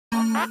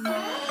What's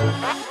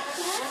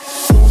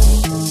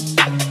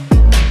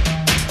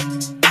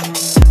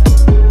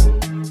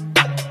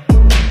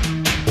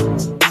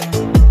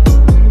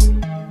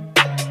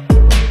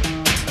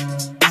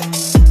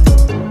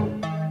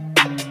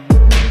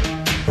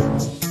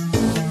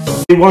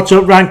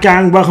up, Rant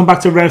Gang? Welcome back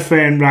to Red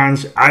Fern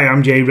Rants. I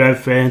am Jay Red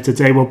Fern.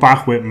 Today we're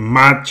back with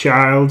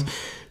Madchild.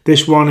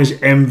 This one is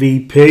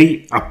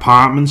MVP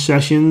Apartment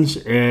Sessions.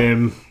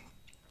 Yeah,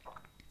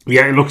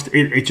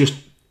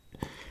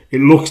 it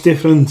looks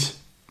different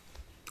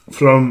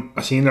from,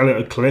 I seen a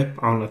little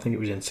clip on, I think it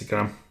was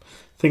Instagram.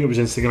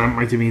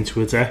 Might have been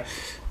Twitter.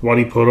 What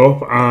he put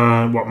up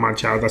and what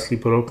Madchild actually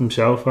put up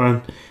himself,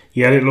 and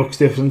yeah, it looks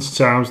different,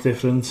 sounds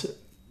different.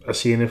 I've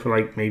seen it for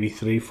like maybe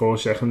 3-4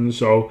 seconds,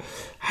 so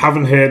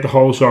haven't heard the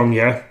whole song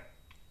yet,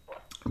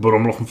 but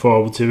I'm looking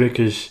forward to it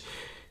because,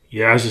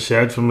 yeah, as I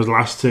said, from his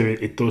last two,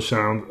 it does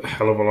sound a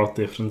hell of a lot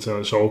different.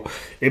 So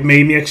it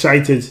made me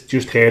excited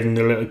just hearing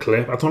the little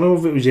clip. I don't know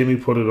if it was him who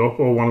put it up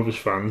or one of his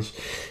fans.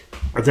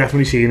 I've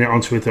definitely seen it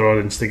on Twitter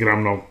or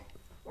Instagram now.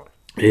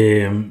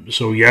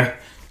 So yeah,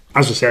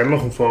 as I said,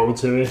 looking forward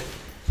to it.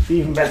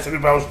 Even better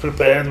if I was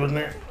prepared, wouldn't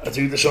it? I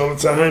do this all the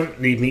time.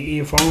 Need me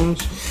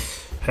earphones,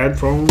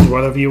 headphones,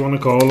 whatever you want to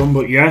call them.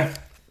 But yeah,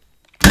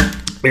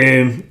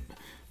 the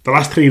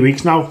last 3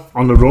 weeks now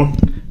on the run,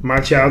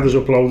 Madchild has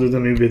uploaded a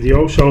new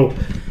video, so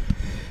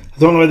I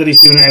don't know whether he's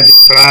doing it every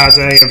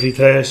Friday, every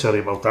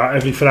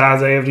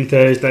Friday, every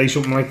Thursday,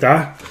 something like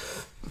that.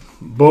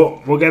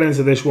 But we'll get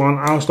into this one.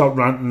 I'll stop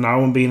ranting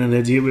now and being an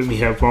idiot with my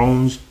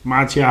headphones.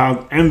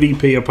 Madchild,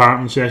 MVP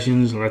Apartment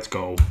Sessions, let's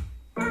go.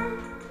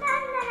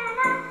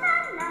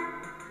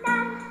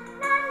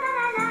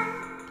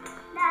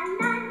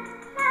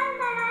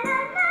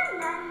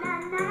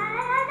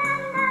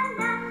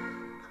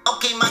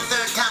 Okay, my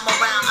third time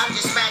around, I'm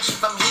just smashing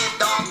from here,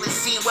 dog. Let's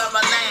see where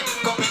I land.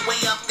 Go be way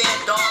up there,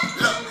 dog.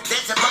 Look,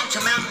 there's a bunch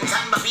of mountains,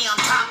 I'ma be on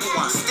top of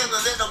one. Still a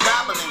little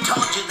gobbling,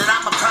 told you that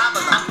I'm a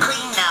problem. I'm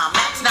clean now,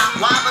 Max not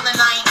wobbling,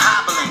 I ain't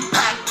hobbling.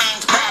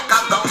 Pac-Man's back,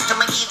 I'll go to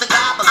my either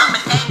gobbling. I'm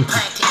an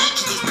eggplant to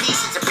each of these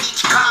pieces of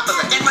peach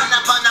cobbler. Then run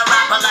up on the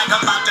rapper like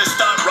I'm about to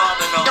start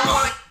robbing them. Don't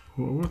worry.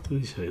 Well, what did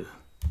he say there?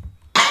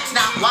 Max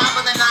not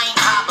wobbling, I ain't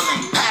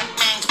hobbling.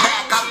 Pac-Man's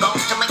back, I'll go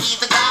to my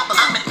either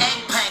gobbling. I'm an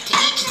eggplant to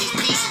each of these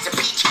pieces of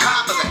peach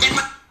cobbler. Then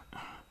run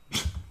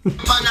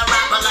on the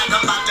rapper like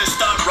I'm about to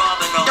start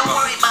robbing them. Don't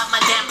worry about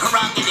my damn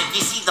prerogative,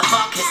 you see the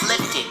fog has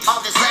lifted. All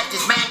that's left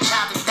is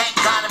Madchild and thank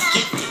God I'm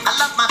gifted. I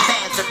love my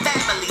fans, their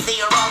family, they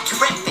are all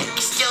terrific.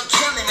 Still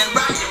chilling and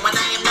riding when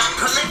I am not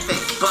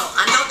prolific. But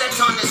I know that's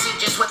honestly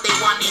just what they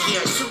want to hear.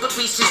 Super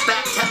Beast is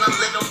back, tell them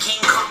Little King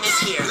Kong is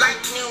here.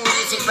 Like new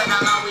music, but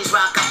I'll always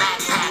rock a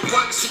backpack.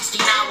 Work 16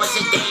 hours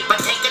a day,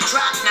 but take a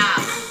drop now.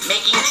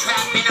 Making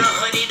trap in a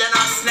hoodie, then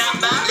I'll snap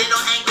out.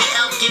 Little angry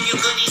elf give you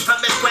goodies from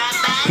his grab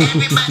bag.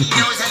 Everybody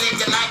knows I live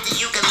the life that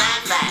you can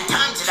laugh at.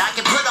 Times that I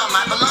can put all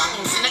my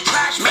belongings in a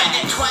trash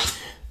bag. Twice.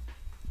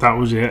 That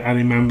was it. I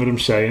remember him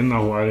saying,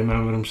 I'm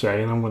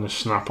going to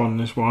snap on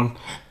this one.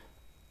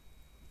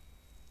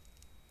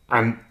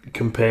 And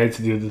compared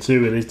to the other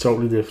two, it is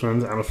totally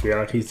different. And I feel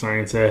like he's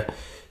trying to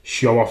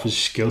show off his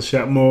skill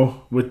set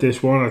more with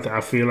this one.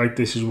 I feel like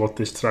this is what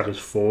this track is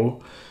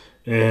for.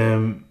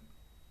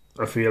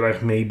 I feel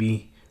like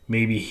maybe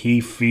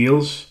he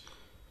feels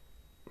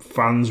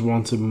fans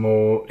wanted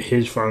more,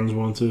 his fans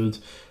wanted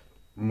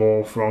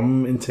more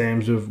from him in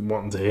terms of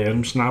wanting to hear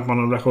him snap on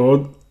a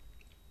record.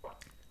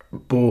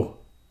 But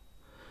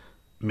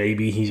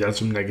maybe he's had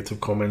some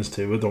negative comments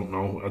too. I don't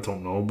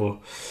know, but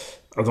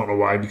I don't know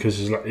why, because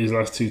his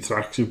last two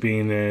tracks have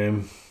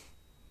been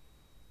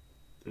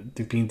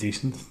they've been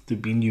decent,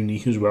 they've been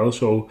unique as well.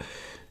 So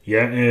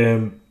yeah,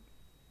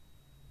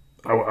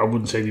 I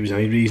wouldn't say there was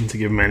any reason to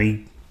give him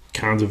any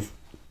kind of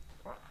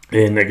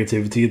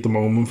negativity at the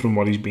moment from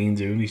what he's been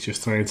doing. He's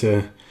just trying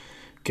to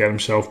get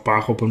himself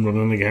back up and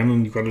running again,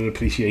 and you've got to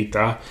appreciate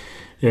that.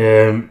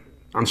 And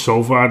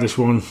so far, this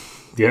one,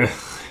 yeah,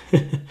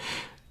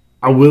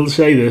 I will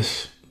say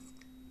this: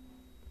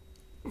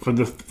 for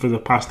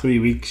the past 3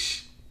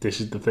 weeks, this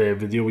is the third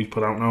video we've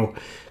put out now.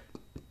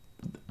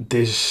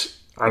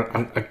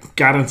 I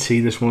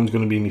guarantee this one's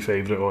going to be my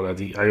favourite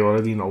already. I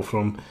already know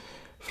from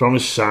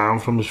his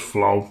sound, from his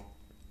flow,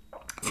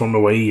 from the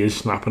way he is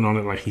snapping on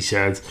it, like he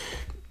said.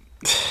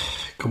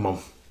 Come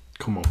on.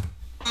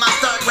 My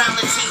third round,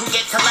 let's see who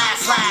gets the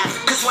last laugh.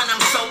 Cause when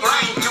I'm sober,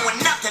 I ain't doing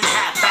nothing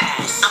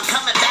half-assed. I'm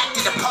coming back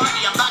to the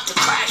party, I'm about to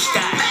crash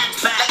that. Man's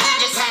back, like you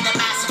just had a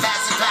massive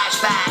acid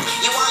flashback.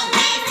 You want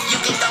beef, you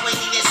can go and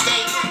eat a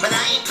steak, but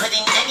I ain't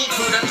putting any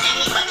food on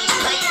anybody's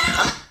plate.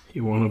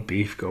 You want a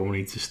beef, go and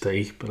eat a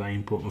steak, but I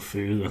ain't putting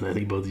food on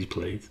anybody's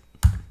plate.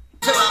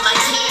 To all my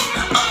team,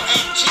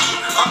 OMG,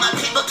 all my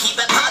people keep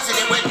it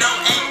positive with no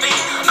envy.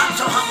 I'm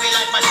so hungry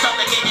like my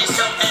stomach and it's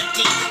so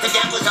empty. The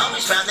devil's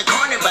always round the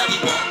corner, but he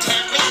won't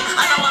tempt me.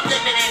 I know I'm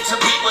living in some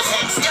people's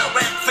heads, still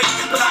rent free,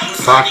 but I'm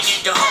sliding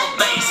into home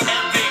base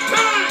MVP.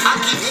 I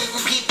keep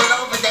hitting people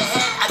over the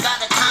head, I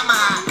got a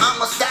tomahawk.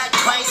 Almost died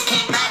twice,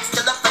 came back,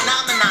 still a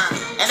phenomenon.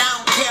 And I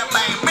don't care if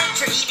I'm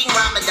rich or eating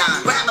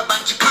Ramadan. Grab a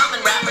bunch of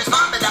common rappers,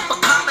 vomit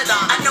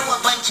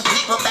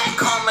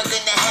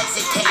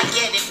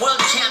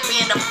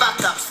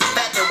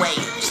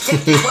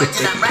take these words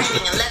that I'm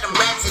writing and let them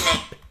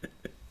resonate.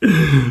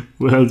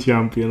 World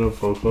champion of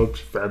fuck-ups,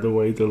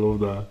 featherweight, I love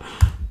that.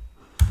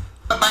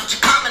 A bunch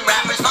of common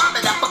rappers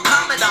vomit up a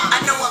comment on.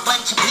 I know a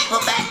bunch of people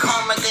back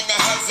home are gonna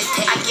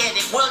hesitate. I get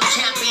it, world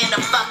champion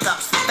of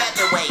fuck-ups,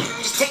 featherweight.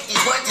 Just take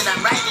these words that I'm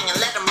writing and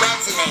let them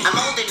resonate. I'm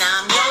older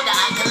now, I'm Yoda,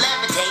 I can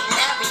levitate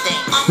and everything.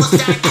 Almost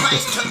died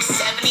twice, took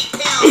 70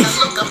 pills. I'm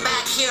looking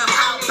back here, I'm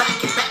out back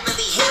in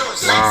Beverly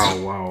Hills.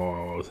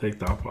 Wow, take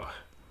that back.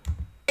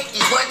 Take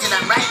these words that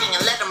I'm writing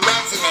and let them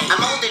resonate. I'm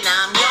older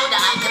now, I'm Yoda,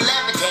 I can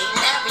levitate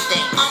and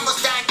everything.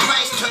 Almost died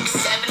twice, took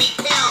 70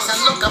 pills.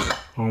 I'm looking back.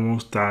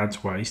 Almost died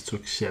twice,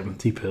 took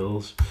 70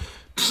 pills.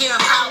 Here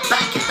I'm out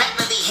back in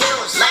Beverly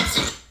Hills.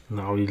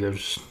 Now he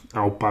lives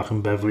out back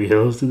in Beverly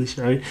Hills, did he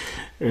say?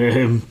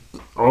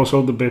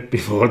 Also, the bit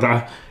before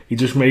that, he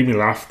just made me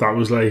laugh. That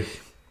was like,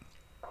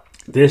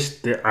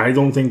 I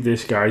don't think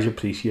this guy's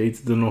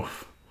appreciated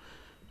enough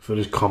for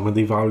his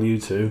comedy value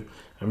too.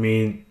 I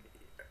mean,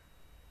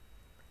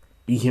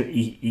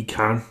 he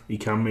can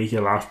make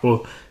you laugh,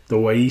 but the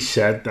way he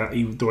said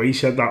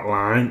that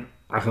line,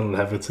 I can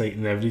levitate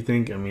and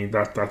everything. I mean,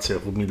 that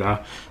tickled me.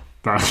 That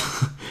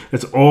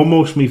it's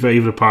almost my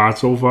favourite part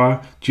so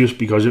far, just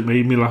because it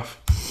made me laugh.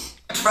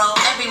 Bro,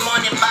 every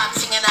morning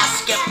boxing and I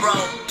skip, bro.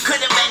 Could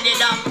have ended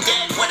up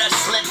dead with a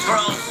slip,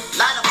 bro.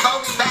 Lot of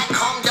folks back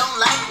home don't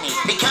like me.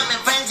 Becoming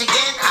friends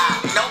again?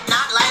 Nope,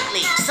 not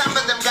likely. Some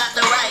of them got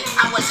the right.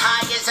 I was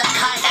high as a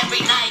kite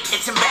every night.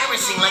 It's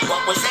embarrassing, like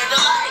what was there to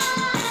like?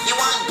 You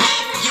want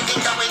beef? You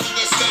can go and eat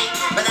a steak,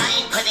 but I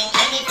ain't putting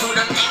any food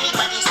on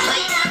anybody's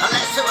plate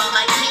unless they're on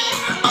my team.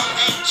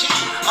 OMG,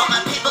 all my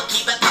people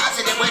keep it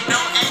positive with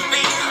no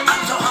envy.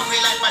 I'm so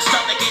hungry like my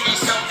stomach, it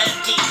is so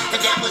empty. The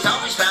devil's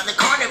always round the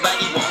corner, but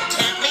he won't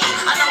tempt me.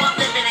 I know I'm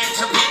living in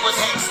some people's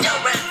heads, still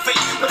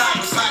rent-free, but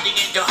I'm sliding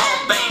into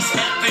home base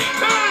MVP.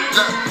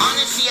 Look,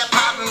 honestly, I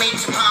probably made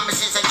some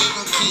promises I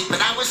didn't keep,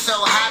 but I was so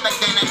high, but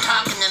then I'd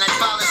talk and then I'd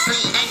fall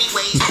asleep.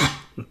 Anyways.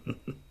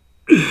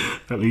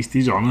 At least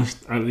he's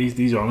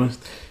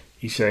honest.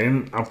 He's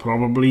saying, I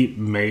probably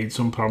made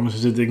some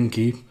promises I didn't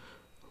keep,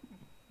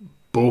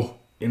 but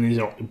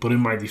in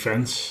my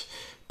defence,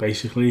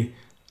 basically,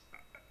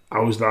 I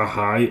was that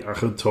high, I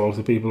could talk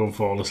to people and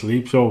fall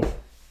asleep. So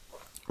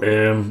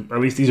at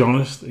least he's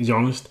honest.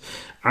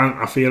 And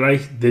I feel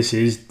like this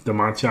is the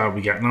Madchild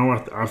we get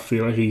now. I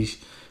feel like he's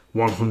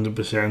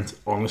 100%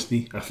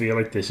 honesty. I feel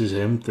like this is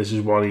him. This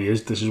is what he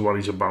is. This is what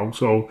he's about.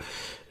 So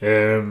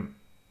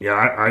yeah,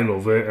 I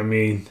love it. I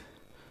mean,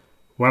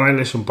 when I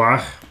listen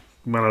back,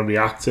 when I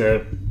react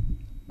to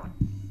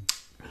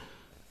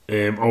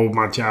old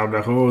Madchild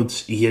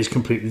records, he is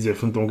completely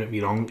different, don't get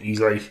me wrong.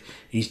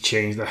 He's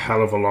changed a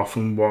hell of a lot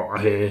from what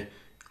I hear,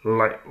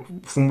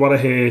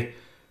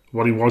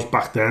 what he was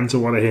back then to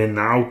what I hear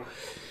now.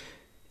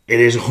 It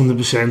is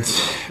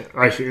 100%,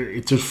 like,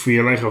 it does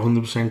feel like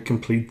 100%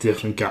 complete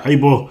different guy,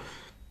 but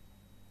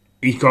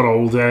he's got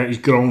older, he's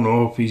grown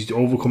up, he's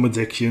overcome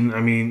addiction.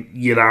 I mean,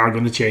 you are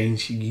going to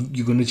change,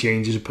 you're going to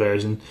change as a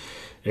person.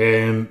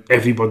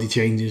 Everybody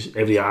changes,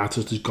 every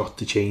artist has got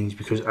to change,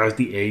 because as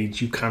they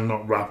age, you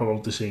cannot rap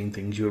about the same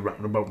things you were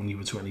rapping about when you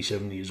were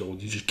 27 years old.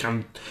 You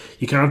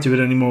can't do it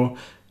anymore.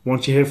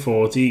 Once you hit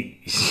 40,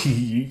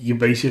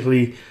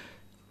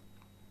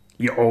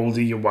 you're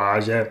older, you're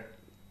wiser,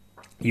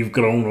 you've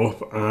grown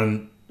up,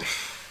 and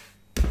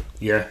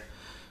yeah,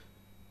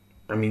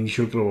 I mean, you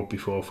should grow up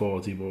before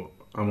 40, but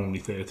I'm only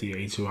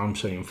 38, so I'm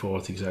saying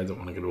 40 because I don't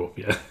want to grow up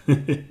yet.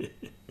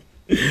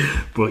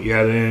 But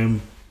yeah,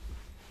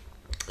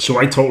 so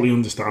I totally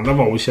understand. I've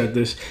always said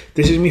this.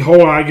 This is my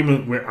whole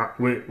argument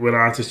with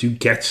artists who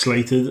get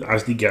slated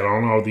as they get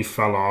on, or they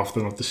fell off,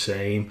 they're not the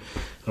same,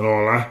 and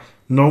all that.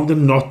 No, they're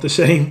not the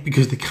same,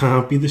 because they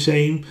can't be the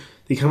same.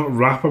 They cannot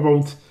rap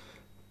about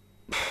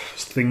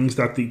things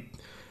that they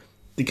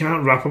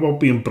can't rap about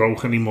being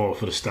broke anymore,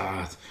 for a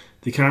start.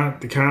 They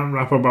can't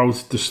rap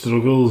about the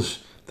struggles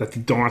that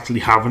they don't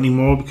actually have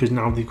anymore, because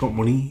now they've got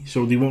money,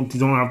 so they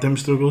don't have them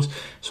struggles.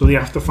 So they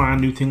have to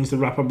find new things to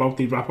rap about.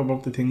 They rap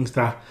about the things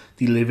that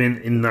they live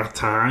in that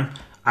time,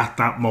 at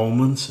that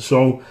moment.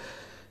 So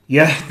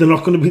yeah, they're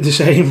not going to be the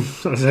same.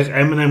 It's like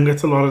Eminem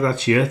gets a lot of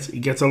that shit. He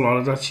gets a lot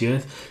of that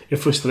shit. It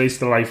frustrates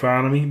the life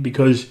out of me,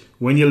 because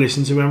when you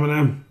listen to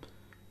Eminem,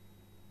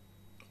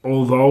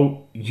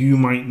 although you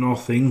might not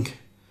think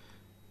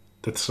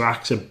the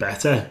tracks are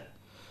better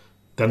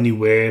than they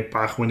were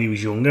back when he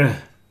was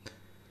younger,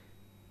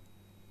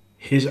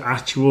 his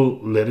actual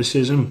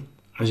lyricism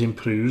has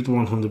improved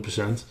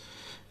 100%.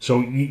 So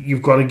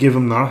you've got to give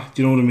him that.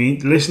 Do you know what I mean?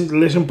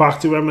 Listen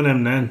back to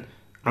Eminem then,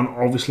 and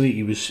obviously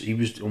he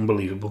was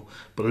unbelievable.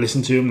 But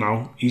listen to him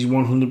now; he's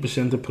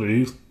 100%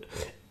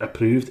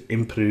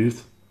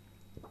 improved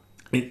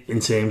in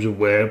terms of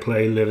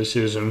wordplay,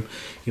 lyricism.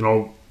 You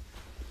know,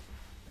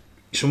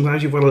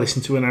 sometimes you've got to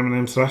listen to an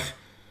Eminem track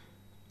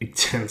like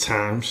 10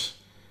 times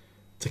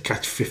to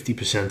catch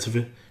 50% of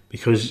it,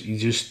 because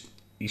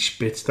he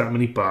spits that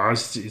many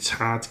bars. It's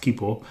hard to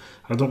keep up.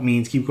 I don't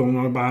mean to keep going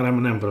on about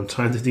Eminem, but I'm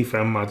trying to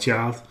defend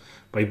Madchild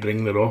by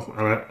bringing it up,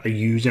 and I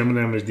use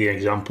Eminem as the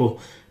example,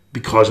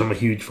 because I'm a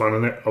huge fan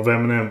of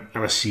Eminem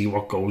and I see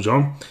what goes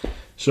on.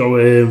 So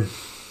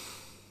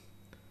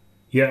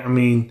yeah, I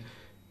mean,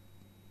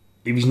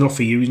 if he's not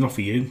for you, he's not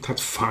for you.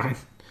 That's fine.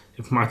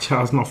 If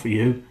Madchild's not for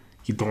you,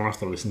 you don't have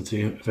to listen to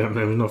him. If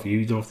Eminem's not for you,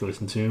 you don't have to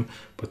listen to him.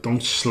 But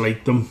don't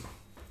slate them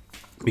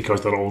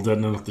because they're older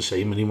and they're not the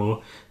same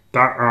anymore.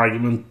 That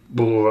argument,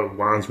 it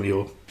winds me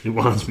up. It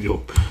winds me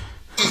up.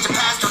 It's the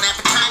past, don't have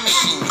a time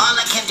machine. All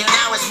I can do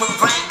now is move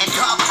right and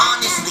talk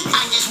honestly.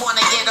 I just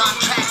want to get on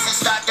tracks and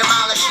start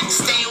demolishing.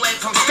 Stay away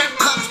from strip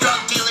clubs,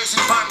 drug dealers,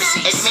 and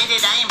pharmacies.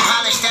 Admitted I am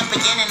polished up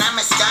again and I'm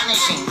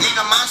astonishing.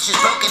 Little monsters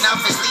broken off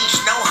his leash,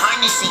 no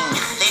harnessing.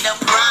 Little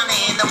piranha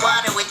in the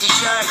water with the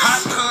shark.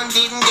 Harpoon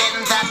didn't get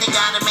him, thought they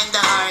got him in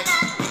the heart.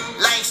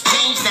 Life's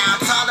changed now,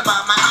 it's all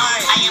about my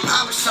art. I am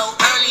up so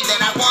early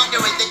that I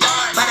wander in the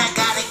dark. But I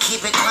gotta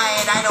keep it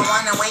quiet, I don't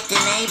wanna wake the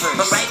neighbors.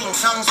 But writing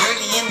songs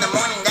early in the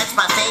morning, that's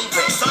my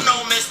favorite. So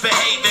no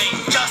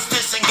misbehaving, just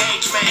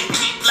disengagement. And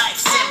keep life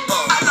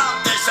simple, I love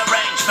this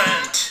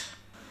arrangement.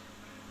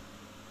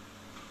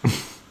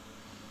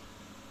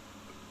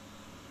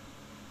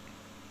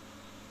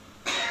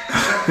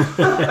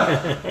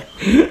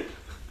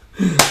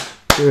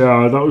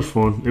 Yeah, that was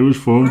fun. It was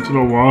fun. Do you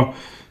know what?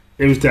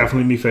 It was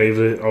definitely my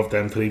favourite of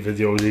them 3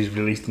 videos he's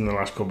released in the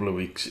last couple of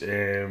weeks.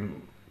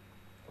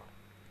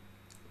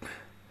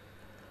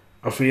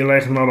 I feel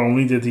like not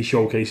only did he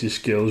showcase his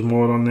skills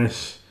more on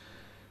this,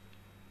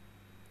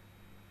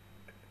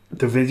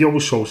 the video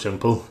was so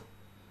simple,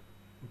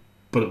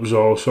 but it was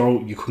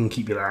also, you couldn't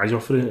keep your eyes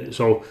off it.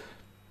 So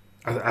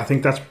I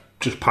think that's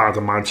just part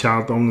of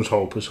Madchild, on his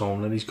whole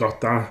persona. He's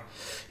got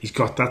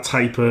that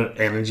type of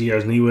energy,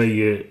 hasn't he, where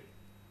you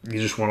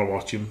just want to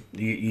watch him.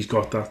 He's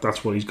got that.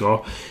 That's what he's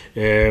got.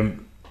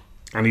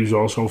 And he was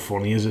also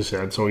funny, as I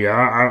said. So yeah,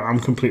 I'm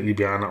completely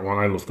behind that one.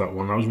 I love that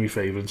one. That was my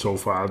favourite so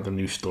far, the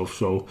new stuff.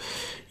 So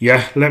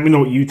yeah, let me know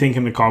what you think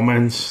in the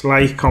comments.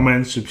 Like,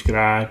 comment,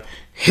 subscribe,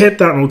 hit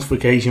that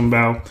notification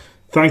bell.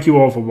 Thank you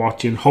all for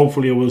watching.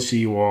 Hopefully I will see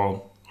you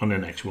all on the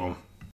next one.